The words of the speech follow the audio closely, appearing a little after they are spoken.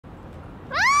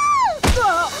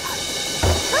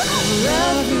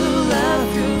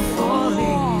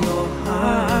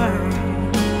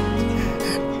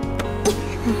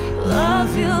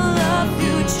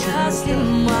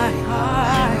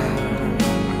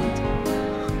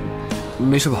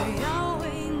没事吧？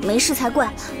没事才怪。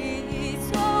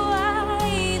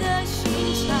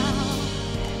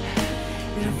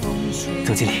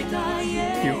总经理，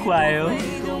你坏哦。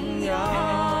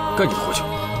赶紧回去。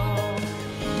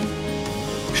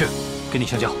是，给你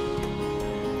香蕉。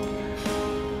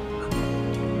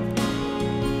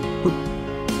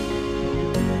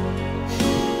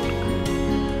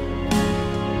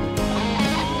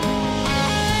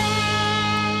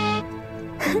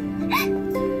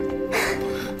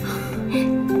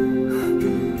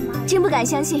真不敢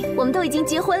相信，我们都已经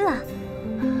结婚了。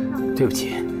对不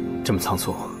起，这么仓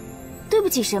促。对不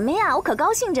起什么呀？我可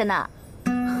高兴着呢。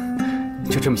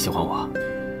就这么喜欢我？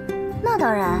那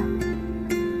当然。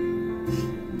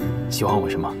喜欢我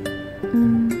什么？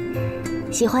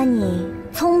喜欢你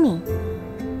聪明、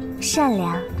善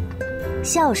良、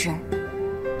孝顺，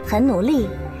很努力，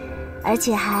而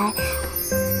且还……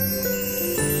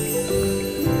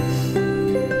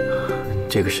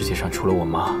这个世界上除了我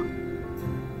妈，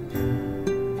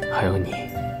还有你，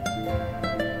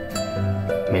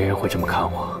没人会这么看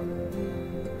我。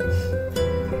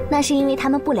那是因为他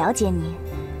们不了解你，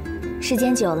时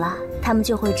间久了，他们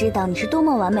就会知道你是多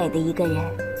么完美的一个人。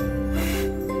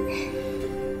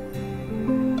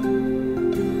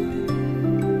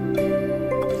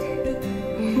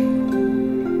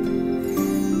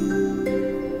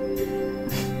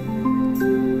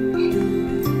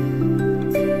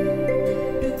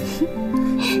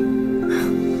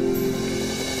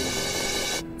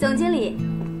总经理，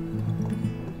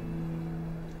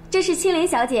这是青莲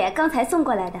小姐刚才送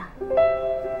过来的。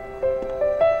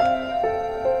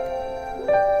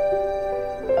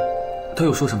他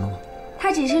有说什么吗？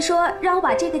她只是说让我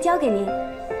把这个交给您，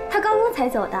她刚刚才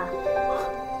走的。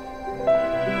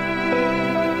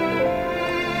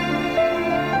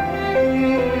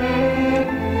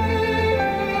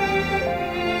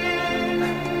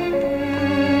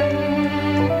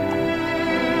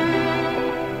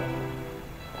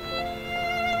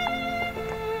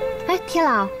哎，天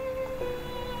朗，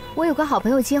我有个好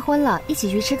朋友结婚了，一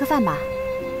起去吃个饭吧。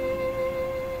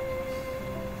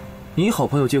你好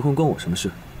朋友结婚关我什么事？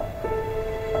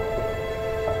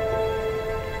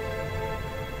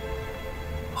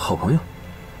好朋友？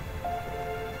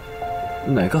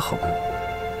哪个好朋友？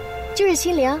就是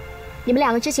青灵，你们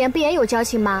两个之前不也有交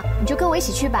情吗？你就跟我一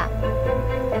起去吧。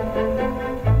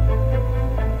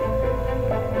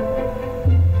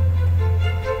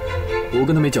我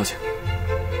跟他没交情，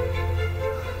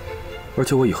而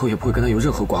且我以后也不会跟他有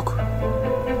任何瓜葛。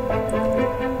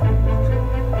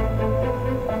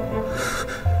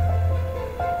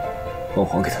把我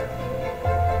还给他。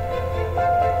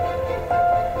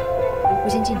我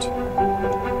先进去。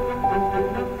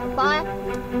保安，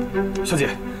小姐，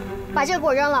把这个给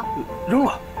我扔了。扔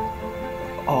了。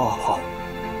哦，好。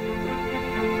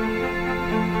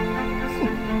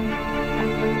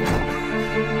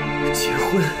结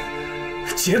婚，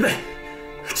结拜，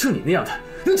就你那样的，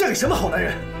能嫁给什么好男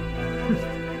人？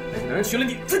那个男人娶了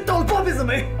你，才倒了8辈子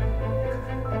霉。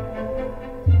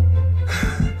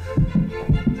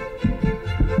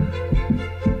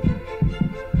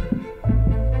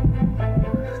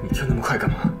你跳那么快干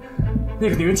嘛？那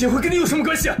个女人结婚跟你有什么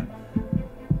关系啊？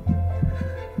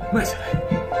慢下来，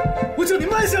我叫你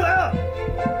慢下来啊！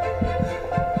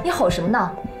你吼什么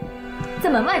呢？在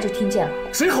门外就听见了。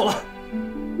谁吼了？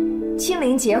青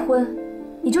灵结婚，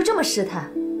你就这么试探？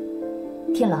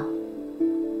天狼，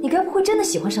你该不会真的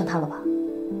喜欢上他了吧？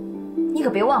你可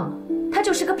别忘了，他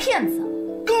就是个骗子。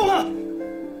够了！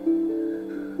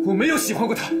我没有喜欢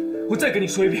过他，我再跟你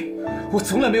说一遍，我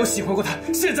从来没有喜欢过他，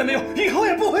现在没有，以后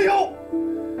也不会有。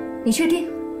你确定？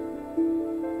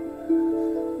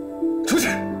出去！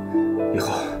以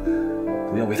后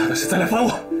不要为他的事再来烦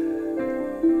我。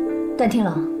段天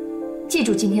狼，记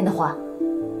住今天的话，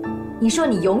你说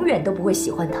你永远都不会喜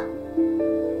欢他。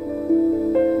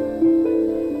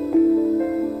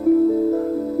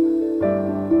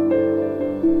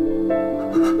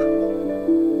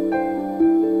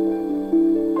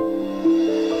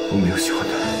我没有喜欢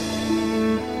他，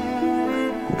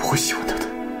我不会喜欢他的。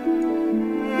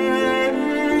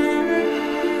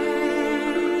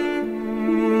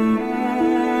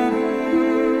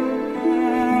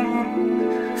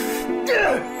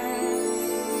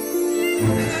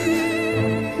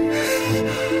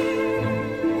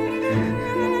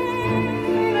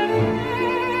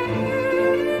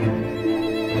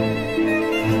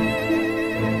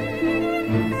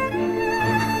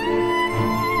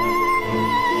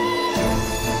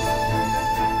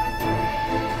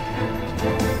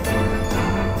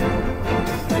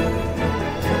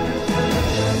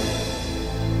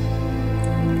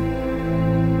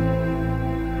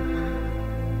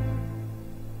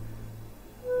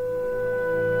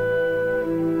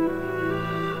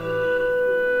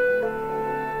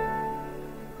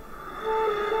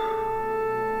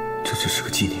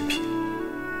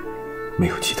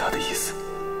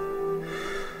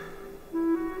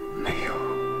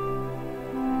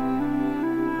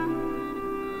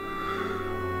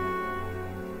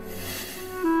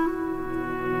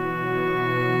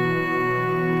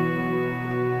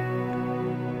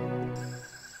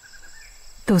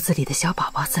肚子里的小宝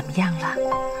宝怎么样了？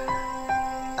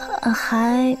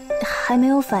还没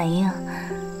有反应。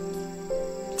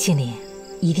青林，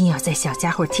一定要在小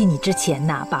家伙踢你之前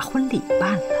呢，把婚礼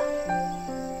办了。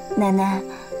奶奶，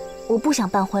我不想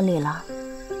办婚礼了。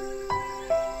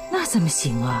那怎么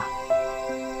行啊？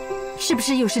是不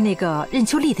是又是那个任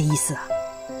秋丽的意思啊？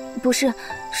不是，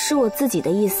是我自己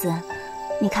的意思。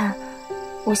你看，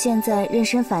我现在妊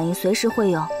娠反应随时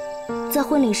会有，在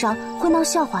婚礼上会闹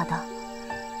笑话的。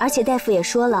而且大夫也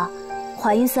说了，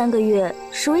怀孕3个月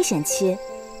是危险期。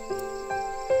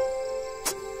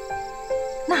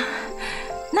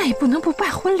那也不能不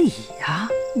办婚礼呀。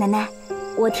奶奶，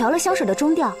我调了香水的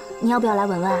中调，你要不要来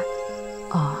闻闻？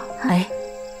哦，哎，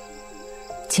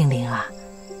青玲啊，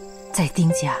在丁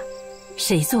家，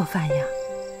谁做饭呀？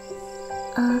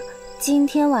今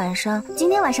天晚上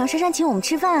珊珊请我们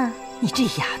吃饭啊。你这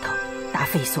丫头，答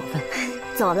非所问。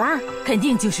走啦，肯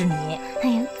定就是你。哎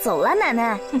呀，走了，奶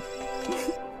奶。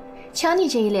瞧你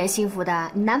这一脸幸福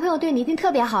的，你男朋友对你一定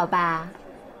特别好吧？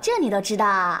这你都知道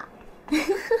啊？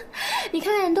你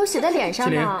看看都写在脸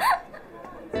上呢。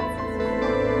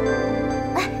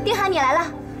哎，丁涵，你来了，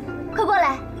快过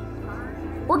来，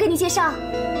我给你介绍。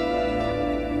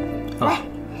来，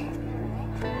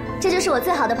这就是我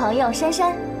最好的朋友珊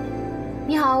珊。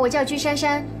你好，我叫居珊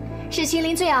珊，是青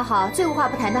林最要好、最无话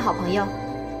不谈的好朋友。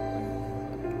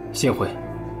幸会。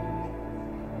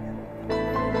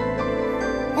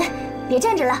哎，别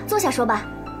站着了，坐下说吧。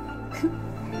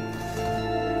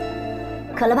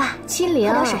渴了吧？青林，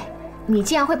喝点水。你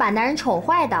这样会把男人宠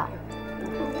坏的。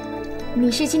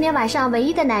你是今天晚上唯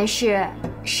一的男士，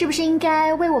是不是应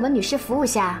该为我们女士服务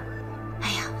下？哎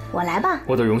呀，我来吧。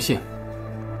我的荣幸。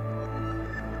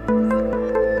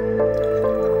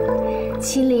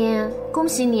青林，恭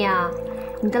喜你啊！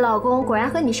你的老公果然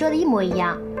和你说的一模一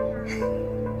样。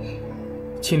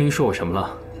青林说我什么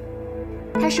了？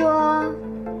他说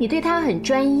你对他很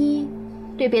专一，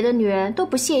对别的女人都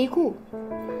不屑一顾。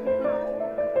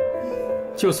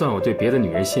就算我对别的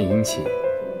女人献殷勤，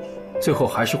最后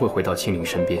还是会回到青林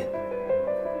身边，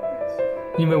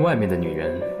因为外面的女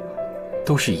人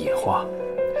都是野花。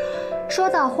说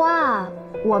到花，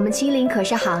我们青林可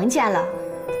是行家了。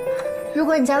如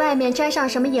果你在外面沾上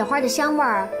什么野花的香味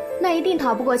儿，那一定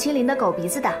逃不过青林的狗鼻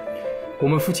子的。我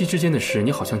们夫妻之间的事，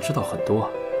你好像知道很多。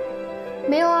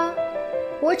没有啊，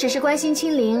我只是关心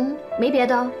青林，没别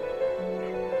的。